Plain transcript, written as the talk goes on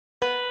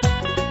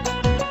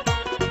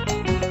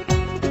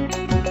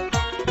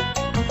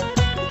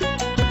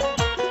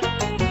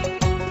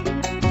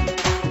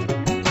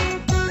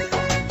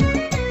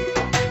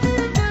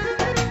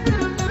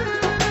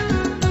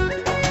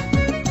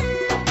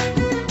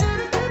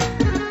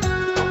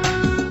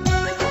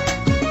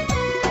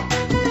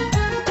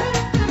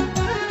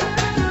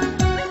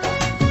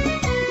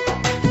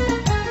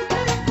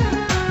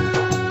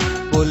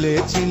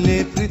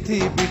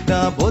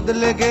পৃথিবীটা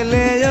বদলে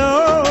গেলেও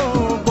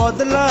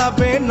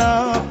বদলাবে না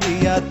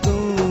প্রিয়া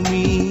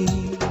তুমি।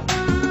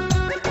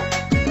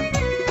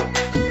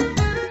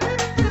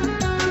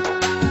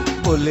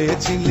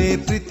 বলেছিলে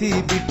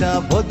পৃথিবীটা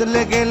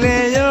বদলে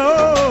গেলেও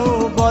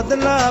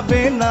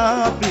বদলাবে না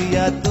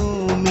প্রিয়া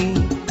তুমি,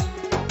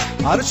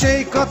 আর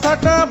সেই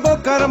কথাটা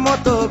বোকার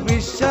মতো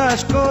বিশ্বাস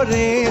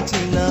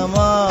করেছিলাম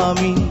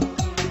আমি।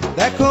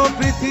 দেখো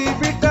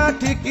পৃথিবীটা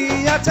ঠিকই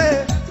আছে,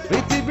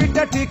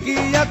 পৃথিবীটা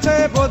ঠিকই আছে,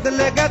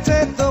 বদলে গেছে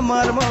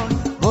তোমার মন।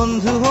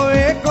 বন্ধু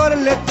হয়ে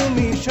করলে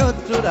তুমি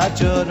শত্রুর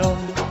আচরণ,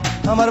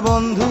 আমার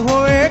বন্ধু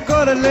হয়ে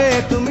করলে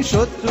তুমি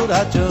শত্রুর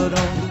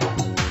আচরণ।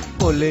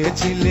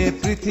 বলেছিলে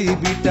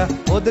পৃথিবীটা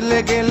বদলে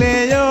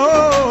গেলেও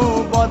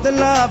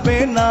বদলাবে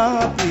না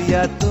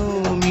প্রিয়া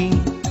তুমি,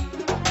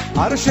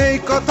 আর সেই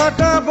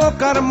কথাটা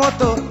বোকার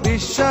মতো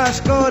বিশ্বাস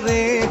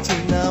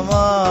করেছিলাম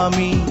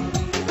আমি।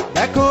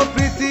 দেখো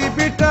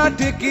পৃথিবীটা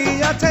ঠিকই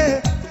আছে,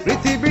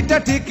 পৃথিবীটা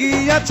ঠিকই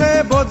আছে,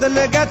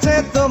 বদলে গেছে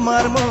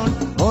তোমার মন।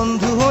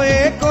 বন্ধু হয়ে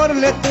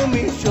করলে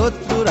তুমি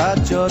শত্রুর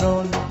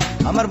আচরণ,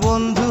 আমার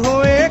বন্ধু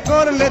হয়ে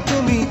করলে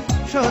তুমি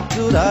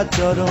শত্রুর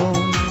আচরণ।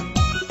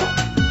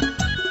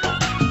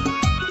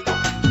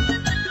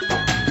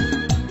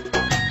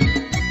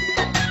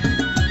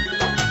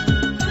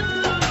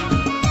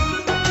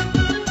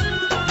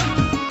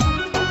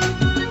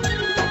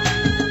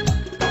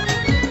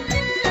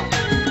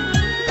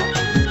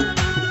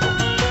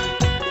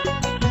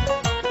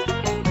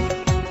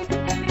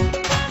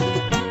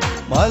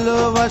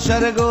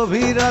 ভালোবাসার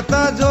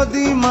গভীরতা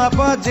যদি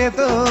মাপা যেত,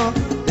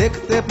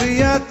 দেখতে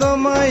প্রিয়া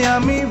তোমায়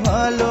আমি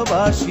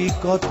ভালোবাসি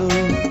কত।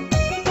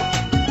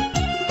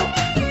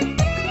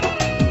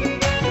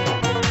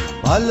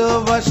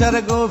 ভালোবাসার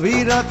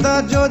গভীরতা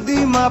যদি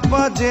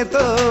মাপা যেত,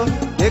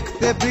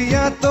 দেখতে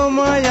প্রিয়া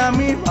তোমায়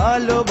আমি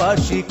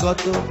ভালোবাসি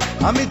কত।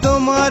 আমি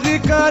তোমারই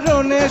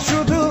কারণে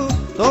শুধু,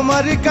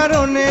 তোমারই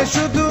কারণে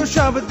শুধু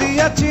সব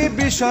দিয়াছি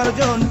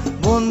বিসর্জন।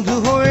 বন্ধু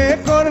হয়ে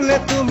করলে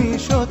তুমি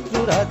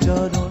শত্রুর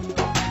আচরণ,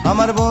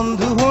 আমার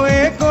বন্ধু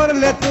হয়ে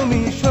করলে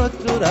তুমি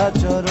শত্রুর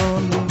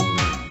আচরণ।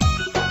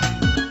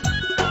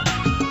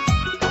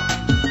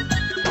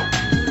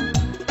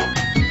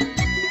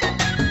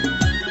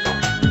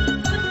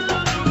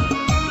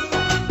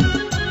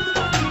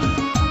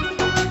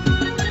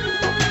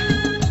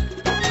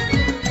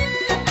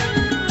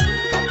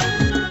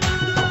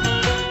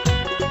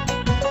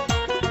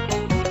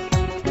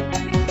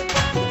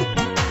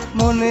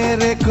 মনে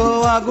রেখো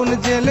আগুন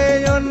জেলে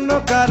অন্য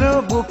কারো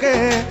বুকে,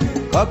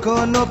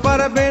 কখনো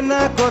পারবে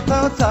না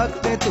কোথাও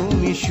থাকতে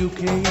তুমি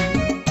সুখে।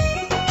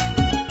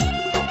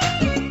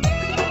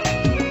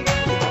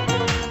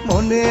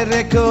 মনে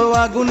রেখো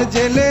আগুন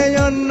জেলে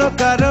অন্য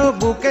কারো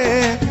বুকে,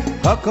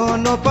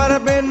 কখনো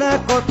পারবে না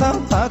কোথাও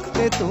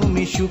থাকতে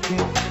তুমি সুখে।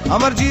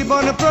 আমার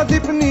জীবন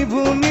প্রদীপ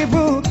নিভু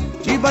নিভু,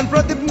 জীবন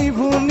প্রদীপ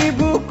নিভু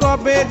নিভু,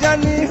 কবে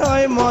জানি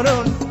হয়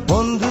মরণ।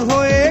 বন্ধু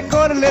হয়ে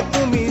করলে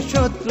তুমি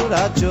শত্রুর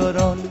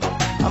আচরণ,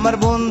 আমার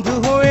বন্ধু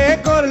হয়ে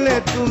করলে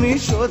তুমি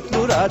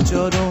শত্রুর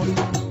আচরণ।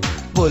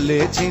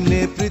 বলেছিলে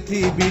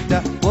পৃথিবীটা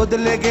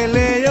বদলে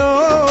গেলেও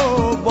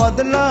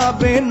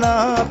বদলাবে না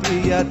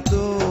প্রিয়া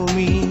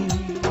তুমি,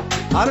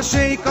 আর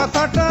সেই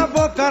কথাটা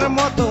বোকার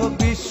মতো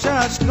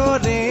বিশ্বাস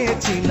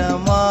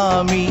করেছিলাম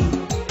আমি।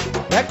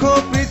 দেখো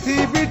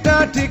পৃথিবীটা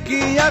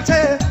ঠিকই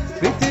আছে,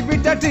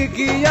 পৃথিবীটা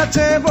ঠিকই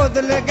আছে,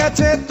 বদলে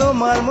গেছে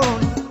তোমার মন।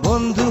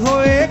 বন্ধু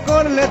হয়ে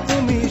করলে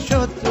তুমি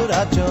শত্রুর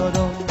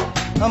আচরণ,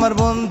 আমার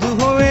বন্ধু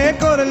হয়ে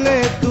করলে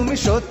তুমি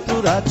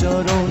শত্রুর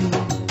আচরণ।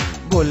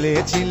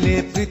 বলেছিলে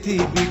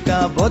পৃথিবীটা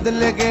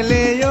বদলে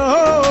গেলেও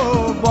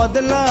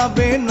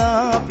বদলাবে না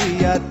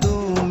প্রিয়া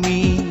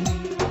তুমি,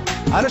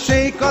 আর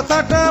সেই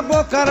কথাটা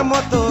বোকার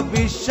মতো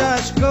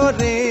বিশ্বাস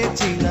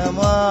করেছিলাম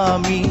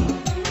আমি।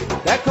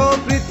 দেখো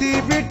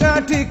পৃথিবীটা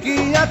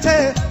ঠিকই আছে,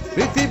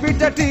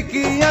 পৃথিবীটা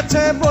ঠিকই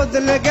আছে,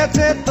 বদলে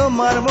গেছে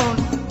তোমার মন।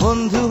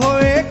 বন্ধু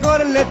হয়ে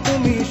করলে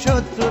তুমি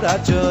শত্রুর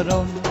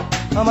আচরণ,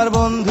 আমার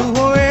বন্ধু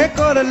হয়ে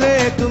করলে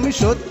তুমি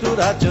শত্রুর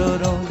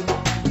আচরণ।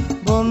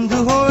 বন্ধু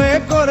হয়ে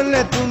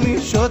করলে তুমি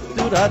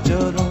শত্রুর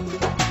আচরণ,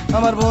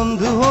 আমার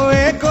বন্ধু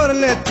হয়ে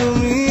করলে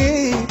তুমি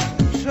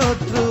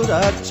শত্রুর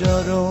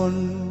আচরণ।